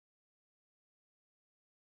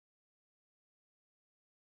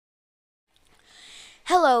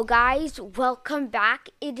Hello guys, welcome back.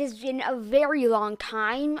 It has been a very long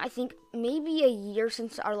time. I think maybe a year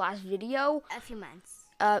since our last video. A few months.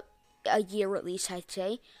 A year at least, I'd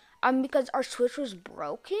say. Because our Switch was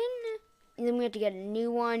broken, and then we had to get a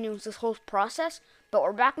new one. It was this whole process, but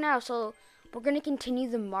we're back now, so we're gonna continue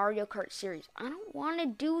the Mario Kart series. I don't want to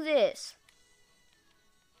do this.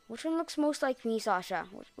 Which one looks most like me, Sasha?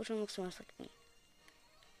 Which one looks most like me?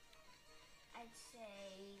 I'd say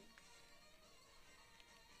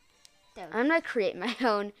those. I'm gonna create my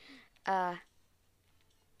own. And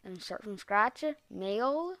start from scratch.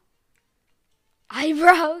 Male.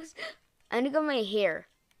 Eyebrows. I'm gonna go my hair.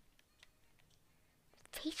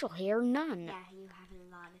 Facial hair, none. Yeah, you have a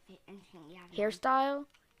lot of it. You have Hairstyle.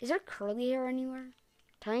 Is there curly hair anywhere?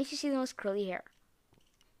 Tell me if you see the most curly hair.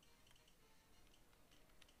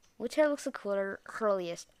 Which hair looks the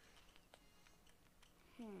curliest?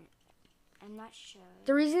 I'm not sure.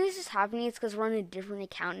 The reason this is happening is because we're on a different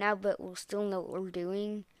account now, but we'll still know what we're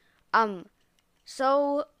doing.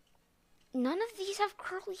 So none of these have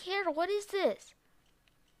curly hair. What is this?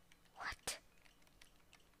 What?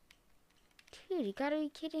 Dude, you gotta be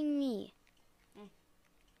kidding me.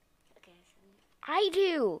 Okay. I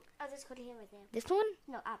do. Oh, there's curly hair right there. This one?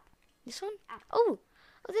 No, up. This one? Up. Oh,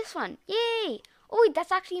 this one. Yay! Oh wait,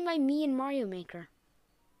 that's actually my me and Mario Maker.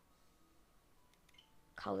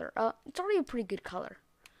 Color. It's already a pretty good color.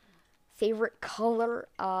 Favorite color?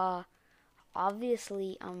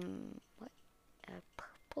 Obviously, what?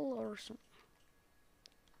 Purple or something.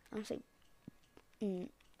 I'm gonna say,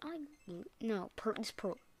 I like blue. No, this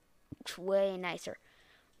purple. It's way nicer.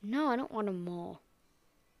 No, I don't want them all.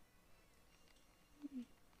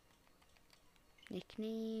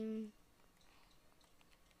 Nickname.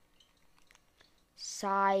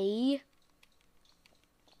 Siren.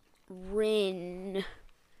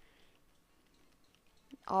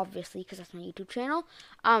 Obviously, because that's my YouTube channel.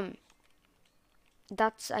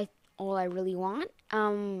 That's all I really want.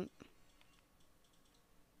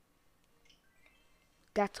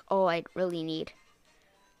 That's all I really need.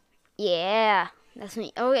 Yeah, that's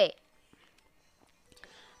me. Okay.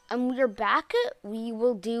 We are back. We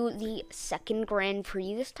will do the second Grand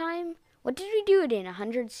Prix this time. What did we do it in?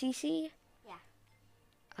 100cc? Yeah.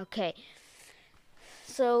 Okay.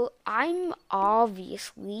 So I'm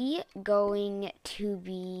obviously going to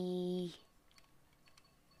be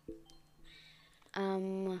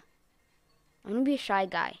I'm gonna be a shy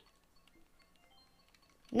guy.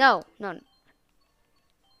 No.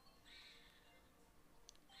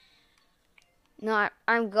 No,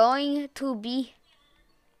 I'm going to be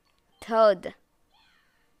Toad.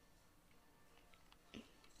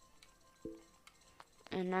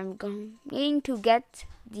 And I'm going to get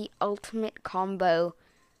the ultimate combo.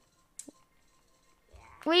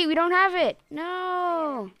 Wait, we don't have it.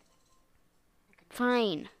 No.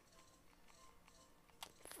 Fine.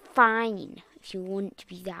 If you want it to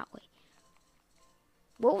be that way.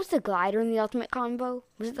 What was the glider in the ultimate combo?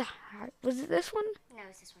 Was it this one? No,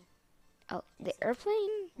 it's this one. Oh, the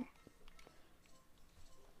airplane? Yeah.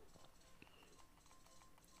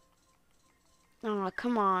 Oh,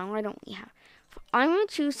 come on. Why don't we have... I'm going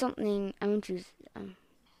to choose something. I'm going to choose...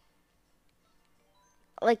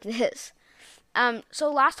 like this. So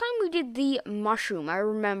last time we did the mushroom, I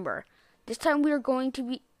remember. This time we are going to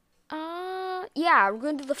be... yeah, we're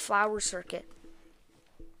going to do the flower circuit.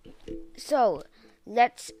 So,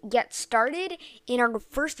 let's get started in our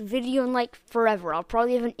first video in like forever. I'll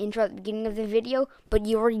probably have an intro at the beginning of the video, but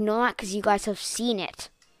you already know that because you guys have seen it.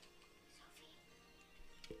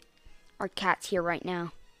 Our cat's here right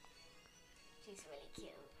now. She's really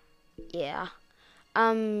cute. Yeah.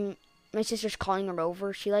 My sister's calling her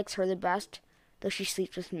over. She likes her the best, though she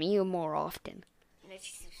sleeps with me more often. No,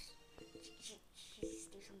 she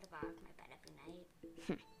sleeps on the bottom of my bed every night.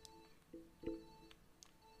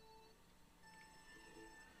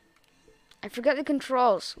 I forgot the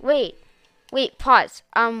controls. Wait, pause.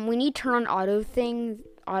 We need to turn on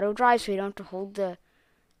auto drive, so you don't have to hold the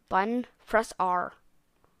button. Press R.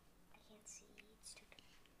 I can't see. It's too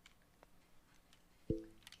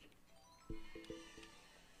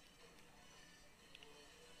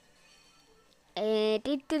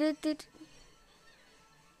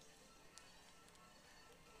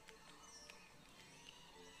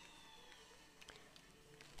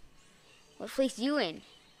What place you in?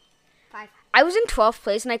 5. I was in 12th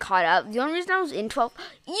place and I caught up. The only reason I was in 12th...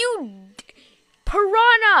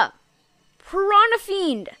 Piranha! Piranha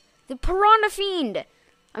Fiend! The Piranha Fiend!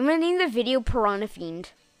 I'm gonna name the video Piranha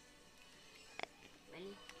Fiend.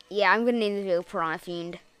 Really? Yeah, I'm gonna name the video Piranha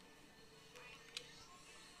Fiend.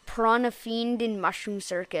 Piranha Fiend in Mushroom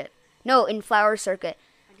Circuit. No, in Flower Circuit.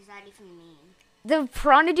 What does that even mean? The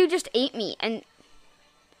piranha dude just ate me, and...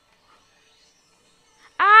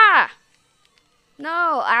 Ah!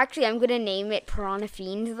 No, actually, I'm gonna name it Piranha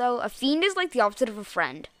Fiend, though. A fiend is like the opposite of a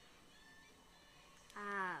friend.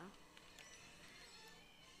 Oh.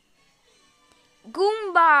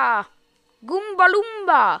 Goomba! Goomba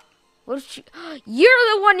Loomba! What you...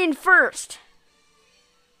 You're the one in first!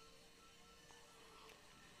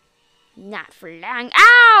 Not for long.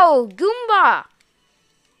 Ow! Goomba!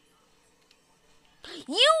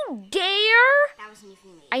 You dare? That wasn't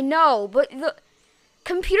even me. I know, but the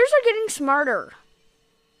computers are getting smarter.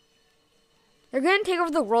 They're gonna take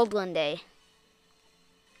over the world one day.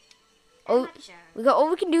 I'm not sure. All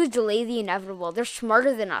we can do is delay the inevitable. They're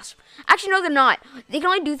smarter than us. Actually, no, they're not. They can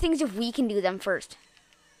only do things if we can do them first.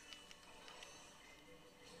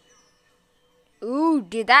 Ooh,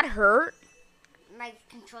 did that hurt? My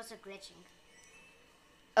controls are glitching.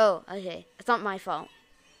 Oh, okay. It's not my fault.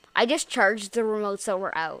 I just charged the remotes that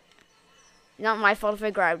were out. Not my fault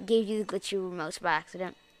if I gave you the glitchy remotes by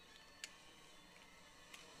accident.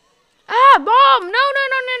 Ah, bomb! No, no,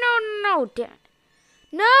 no, no, no, no, damn it.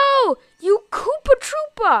 No! You Koopa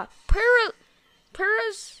Troopa!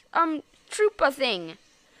 Para's, Troopa thing.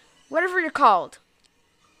 Whatever you're called.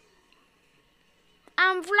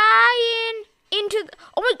 I'm flying into the...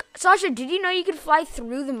 Oh my... Sasha, did you know you could fly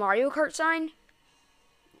through the Mario Kart sign?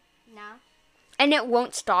 No. And it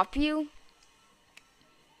won't stop you?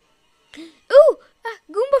 Ooh!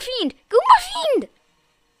 Goomba Fiend! Goomba Fiend!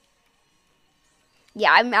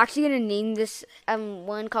 Yeah, I'm actually gonna name this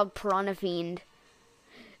one called Piranha Fiend.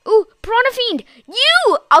 Ooh, Piranha Fiend!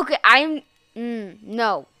 You! Okay,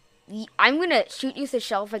 no. I'm gonna shoot you with a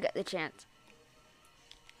shell if I get the chance.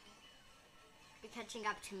 You're catching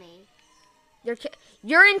up to me.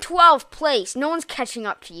 You're in 12th place. No one's catching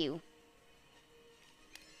up to you.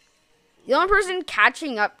 The only person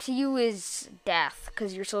catching up to you is Death,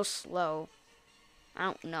 because you're so slow. I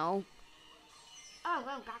don't know. Oh, I'm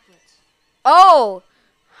going backwards. Oh!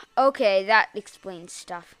 Okay, that explains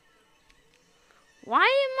stuff. Why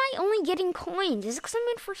am I only getting coins? Is it because I'm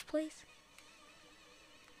in first place?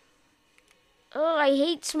 Oh, I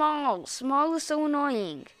hate small. Small is so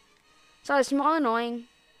annoying. Sorry, small annoying.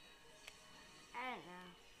 I don't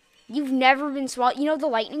know. You've never been small. You know the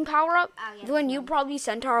lightning power up? Oh, yeah. The one you probably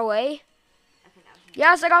sent our way? Okay, that was me.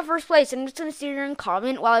 Yes, I got first place. I'm just going to sit here and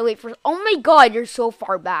comment while I wait for... Oh my god, you're so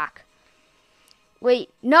far back.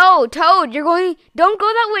 Wait, no, Toad, you're going... Don't go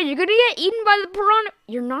that way. You're going to get eaten by the piranha.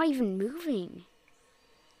 You're not even moving.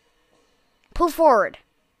 Pull forward.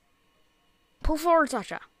 Pull forward,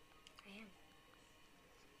 Sasha. I am.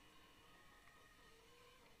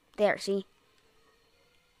 There, see?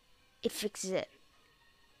 It fixes it.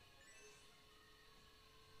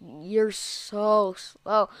 You're so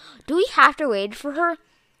slow. Do we have to wait for her?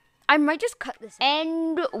 I might just cut this out.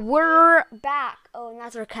 And we're back. Oh, and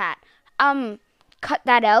that's our cat. Cut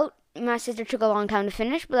that out. My sister took a long time to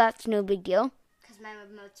finish, but that's no big deal. Because my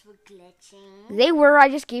remotes were glitching. They were. I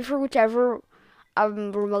just gave her whichever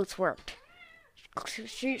remotes worked.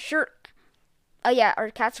 Sure. Oh yeah,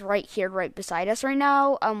 our cat's right here, right beside us right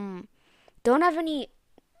now. Don't have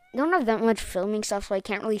that much filming stuff, so I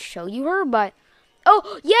can't really show you her. But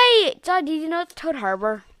oh yay! Dad, did you know it's Toad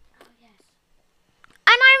Harbor? Oh, yes.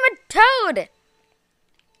 And I'm a toad.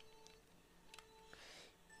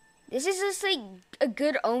 This is just like a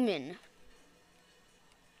good omen.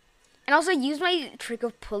 And also use my trick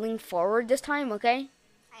of pulling forward this time, okay?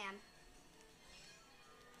 I am.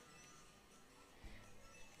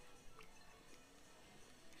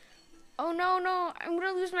 Oh no, no, I'm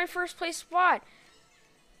gonna lose my first place spot.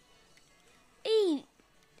 Hey.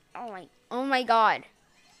 Oh my god.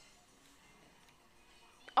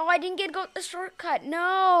 Oh, I didn't get the shortcut.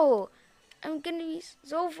 No. I'm gonna be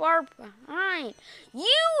so far behind.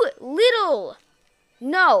 You little.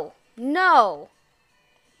 No. No.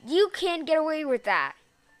 You can't get away with that.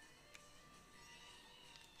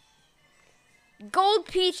 Gold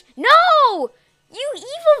Peach. No! You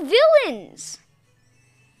evil villains.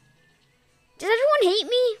 Does everyone hate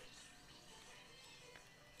me?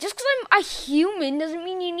 Just because I'm a human doesn't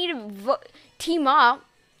mean you need to team up.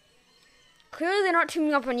 Clearly they're not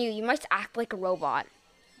teaming up on you. You must act like a robot.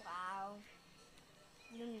 Wow.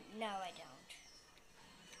 No, I don't.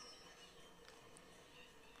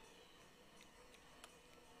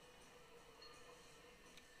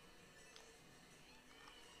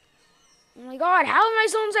 Oh my god, how am I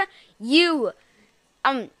so upset? You,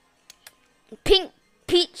 pink,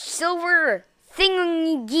 peach, silver,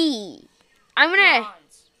 thingy. I'm gonna...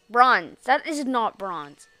 Bronze. That is not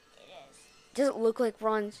bronze. It is. Does it look like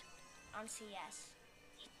bronze? On CS.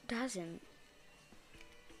 It doesn't.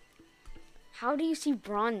 How do you see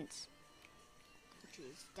bronze?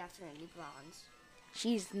 She's definitely bronze.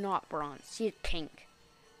 She's not bronze. She's pink.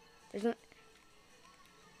 There's no...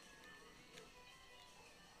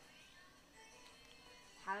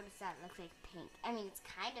 How does that look like pink? I mean, it's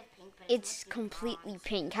kind of pink, but It's completely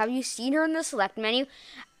pink. Have you seen her in the select menu?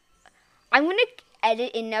 I'm going to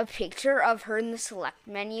edit in a picture of her in the select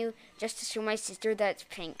menu just to show my sister that it's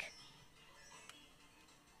pink.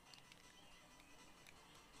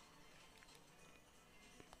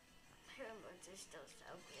 Her remotes are still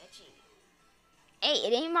so glitchy. Hey,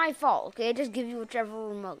 it ain't my fault, okay? I just give you whichever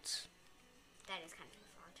remotes. That is kind of your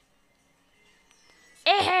fault.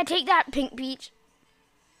 Hey, take that, Pink Peach.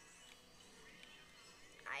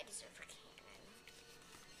 I deserve a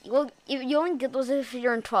cannon. Well, you only get those if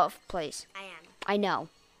you're in 12th place. I am. I know.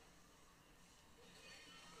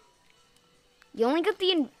 You only get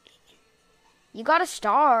you got a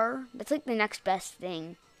star. That's like the next best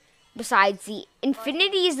thing. Besides the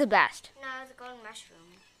infinity is the best. No, the golden mushroom.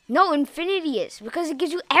 No, infinity is because it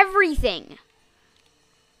gives you everything.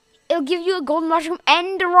 It'll give you a golden mushroom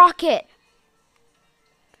and a rocket.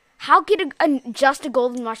 How could just a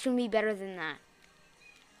golden mushroom be better than that?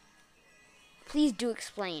 Please do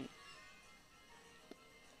explain.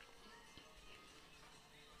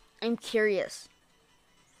 I'm curious.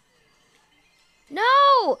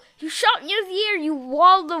 No! You shot me into the air, you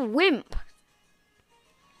walled a wimp.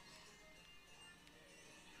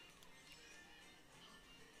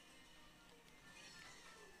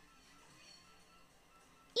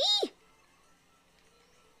 Eee!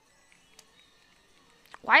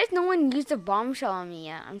 Why has no one used a bombshell on me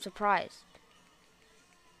yet? I'm surprised.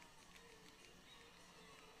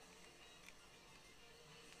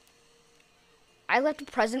 I left a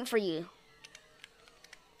present for you.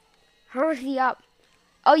 Hurry up.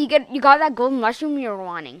 Oh, you got that golden mushroom you were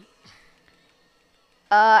wanting.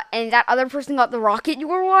 And that other person got the rocket you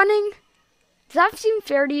were wanting? Does that seem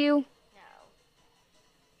fair to you?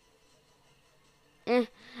 No.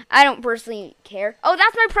 I don't personally care. Oh,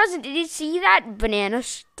 that's my present. Did you see that banana,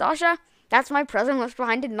 Sasha? That's my present left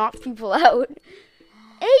behind to knock people out.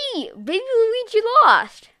 Hey, baby Luigi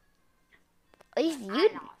lost. At least you I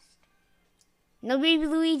lost. No, baby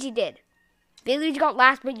Luigi did. Baby Luigi got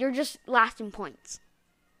last, but you're just last in points.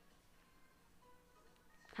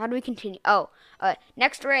 How do we continue? Oh,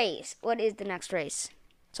 next race. What is the next race?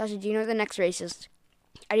 Sasha, do you know what the next race is?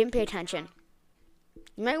 I didn't pay attention.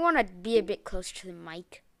 You might want to be a bit closer to the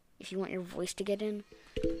mic if you want your voice to get in.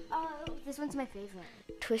 Oh, this one's my favorite.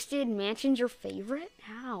 Twisted Mansion's your favorite?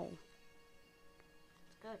 How?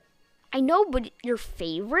 It's good. I know, but your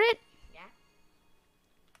favorite? Yeah.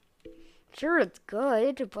 Sure, it's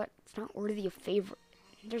good, but it's not worthy of favorite.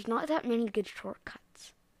 There's not that many good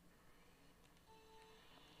shortcuts.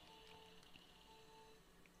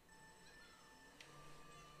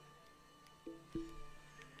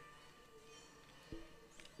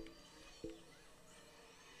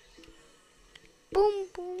 Boom,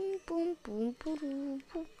 boom, boom, boom, boom, boom,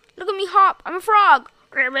 boom. Look at me hop. I'm a frog.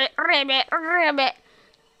 Ribbit, ribbit, ribbit.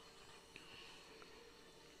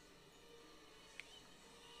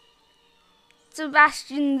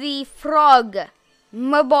 Sebastian the Frog.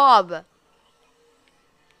 Mabob.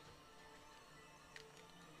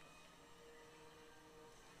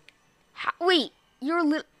 Wait,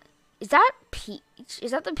 you're is that peach?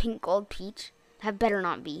 Is that the pink gold peach? That better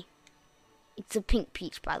not be. It's a pink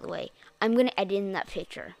peach, by the way. I'm going to edit in that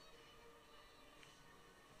picture.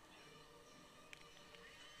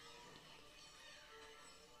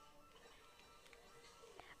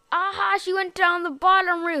 Aha, she went down the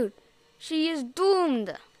bottom route. She is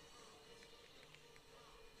doomed.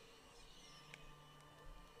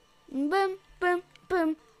 Boom, boom,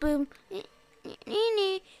 boom, boom. Is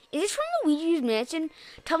this from Luigi's Mansion?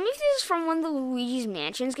 Tell me if this is from one of the Luigi's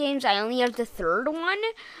Mansions games. I only have the third one.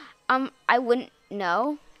 I wouldn't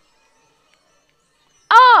know.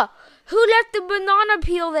 Ah! Who left the banana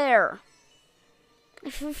peel there? I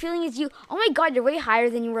have a feeling it's you. Oh my god, you're way higher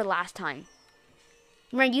than you were last time.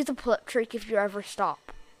 I'm gonna use the pull-up trick if you ever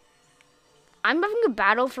stop. I'm having a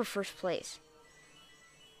battle for first place.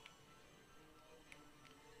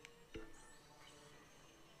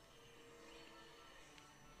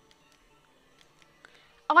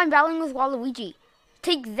 Oh, I'm battling with Waluigi.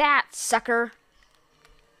 Take that, sucker.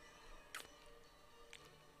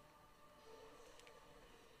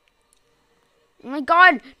 Oh my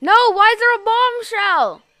god, no, why is there a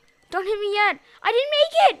bombshell? Don't hit me yet. I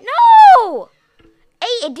didn't make it, no!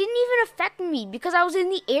 Hey, it didn't even affect me because I was in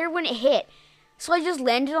the air when it hit. So I just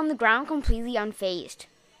landed on the ground completely unfazed.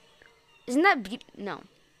 Isn't that no.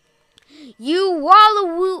 You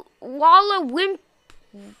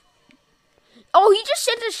Oh, he just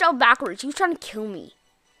sent the shell backwards. He was trying to kill me.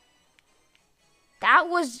 That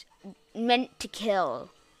was meant to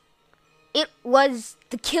kill. It was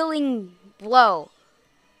the killing blow.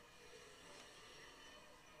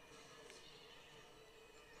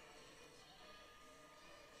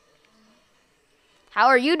 How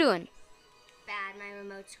are you doing? Bad, my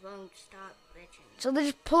remotes won't stop glitching. So they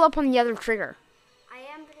just pull up on the other trigger. I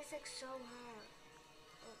am, but it's like so hard.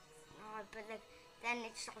 It's not, but like, then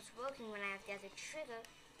it stops working when I have the other trigger.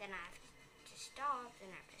 Then I have to stop,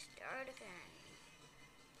 then I have to start again.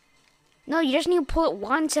 No, you just need to pull it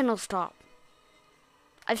once and it'll stop.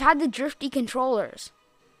 I've had the drifty controllers.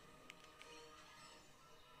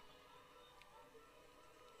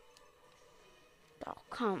 Oh,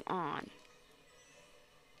 come on.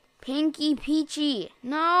 Pinky Peachy,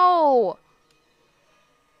 no!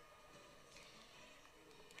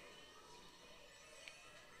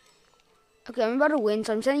 Okay, I'm about to win,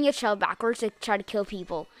 so I'm sending a shell backwards to try to kill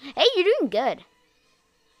people. Hey, you're doing good.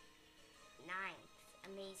 9th.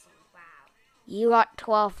 Amazing. Wow. You got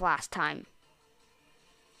 12 last time.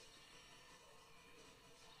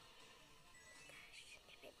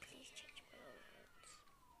 Can I please change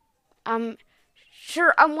my remotes?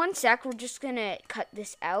 Sure, 1 sec, we're just gonna cut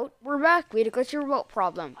this out. We're back. We had a glitchy remote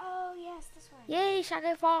problem. Oh, yes, this one. Yay, Shy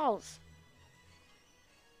Guy Falls.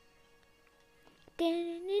 I'm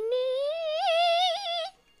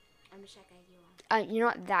a Shy Guy, you are. You're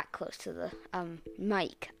not that close to the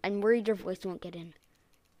mic. I'm worried your voice won't get in.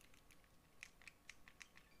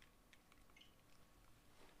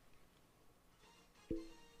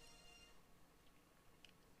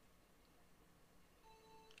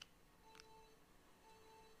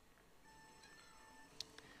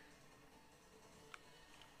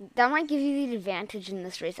 That might give you the advantage in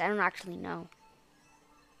this race. I don't actually know.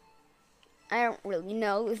 I don't really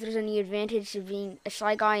know if there's any advantage to being a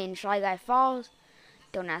Shy Guy in Shy Guy Falls.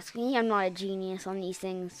 Don't ask me. I'm not a genius on these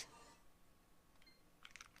things.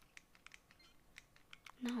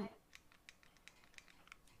 No.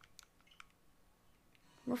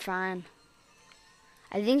 We're fine.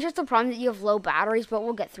 I think it's just the problem that you have low batteries, but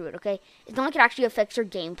we'll get through it, okay? It's not like it actually affects your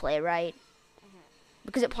gameplay, right?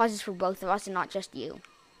 Because it pauses for both of us and not just you.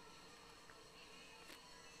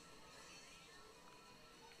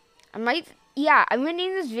 I'm gonna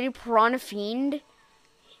name this video Piranha Fiend.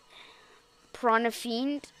 Piranha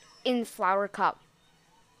Fiend in Flower Cup.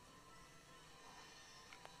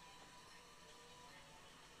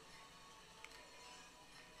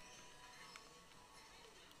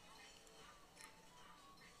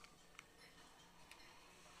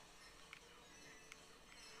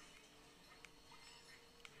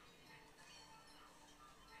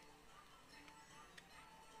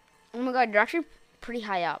 Oh my god, you're actually pretty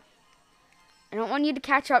high up. I don't want you to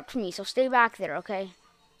catch up to me, so stay back there, okay?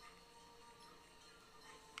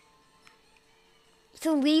 It's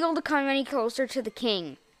illegal to come any closer to the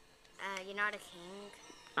king. You're not a king.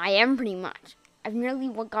 I am pretty much. I've nearly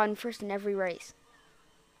gotten first in every race.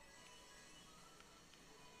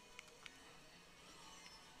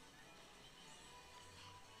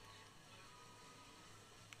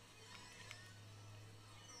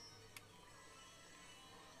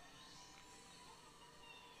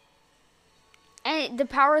 And the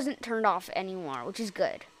power isn't turned off anymore, which is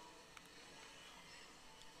good.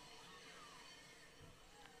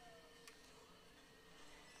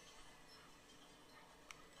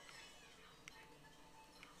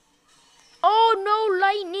 Oh no,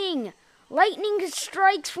 lightning! Lightning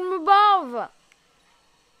strikes from above!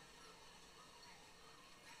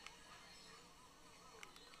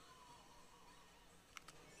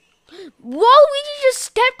 Whoa, he just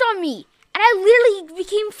stepped on me! And I literally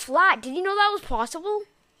became flat. Did you know that was possible?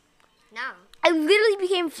 No. I literally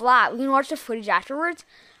became flat. We can watch the footage afterwards.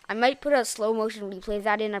 I might put a slow motion replay of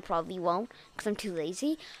that in. I probably won't because I'm too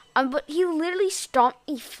lazy. But he literally stomped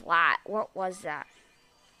me flat. What was that?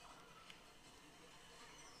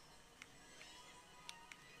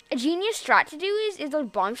 A genius strat to do is if those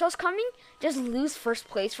bombshells coming, just lose first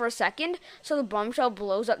place for a second so the bombshell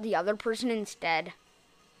blows up the other person instead.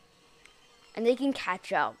 And they can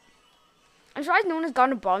catch up. I'm surprised no one has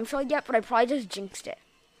gotten a bombshell yet, but I probably just jinxed it.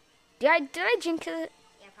 Did I jinx it?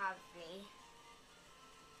 Yeah, probably.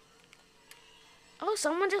 Oh,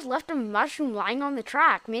 someone just left a mushroom lying on the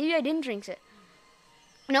track. Maybe I didn't jinx it.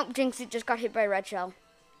 Nope, jinxed it. Just got hit by a red shell.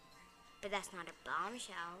 But that's not a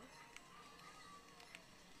bombshell.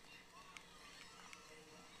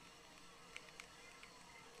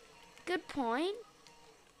 Good point.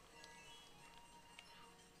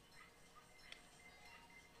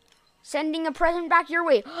 Sending a present back your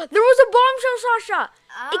way. There was a bombshell, Sasha.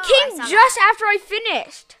 Oh, It came just after I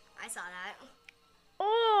finished. I saw that.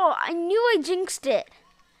 Oh, I knew I jinxed it.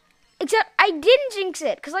 Except I didn't jinx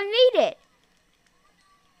it because I made it.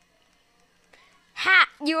 Ha!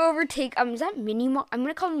 You overtake. Is that Mini Mario? I'm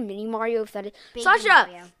gonna call him Mini Mario if that is. Baby Sasha,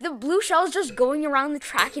 Mario. the blue shell's just going around the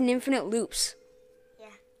track in infinite loops.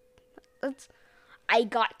 Yeah. I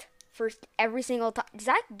got first every single time. Does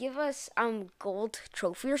that give us gold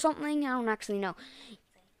trophy or something? I don't actually know.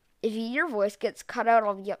 If your voice gets cut out,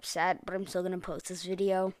 I'll be upset, but I'm still gonna post this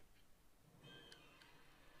video.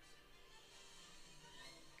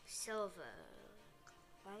 Silver.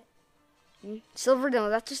 Right? Silver, no,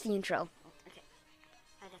 that's just the intro. Okay.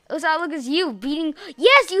 Oh, so look, it's you beating.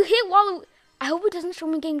 Yes, you hit while. I hope it doesn't show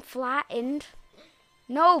me getting flattened.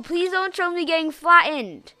 No, please don't show me getting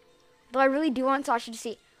flattened. But I really do want Sasha to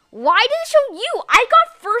see. Why did it show you? I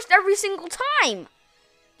got first every single time.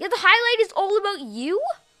 Yeah, the highlight is all about you.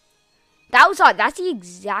 That was odd. That's the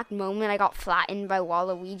exact moment I got flattened by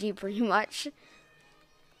Waluigi, pretty much.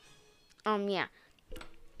 Yeah.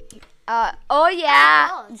 Oh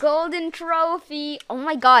yeah, golden trophy. Oh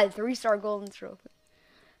my God, 3-star golden trophy.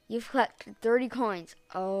 You've collected 30 coins.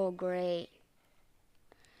 Oh great.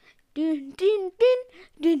 Dun, dun, dun,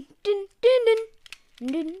 dun, dun, dun,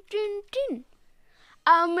 dun, dun,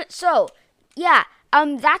 dun. So yeah,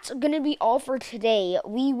 that's gonna be all for today.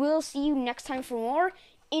 We will see you next time for more.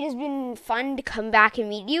 It has been fun to come back and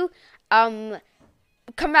meet you. Come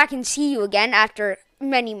back and see you again after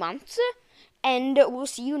many months. And we'll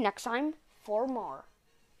see you next time for more.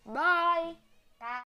 Bye. Bye.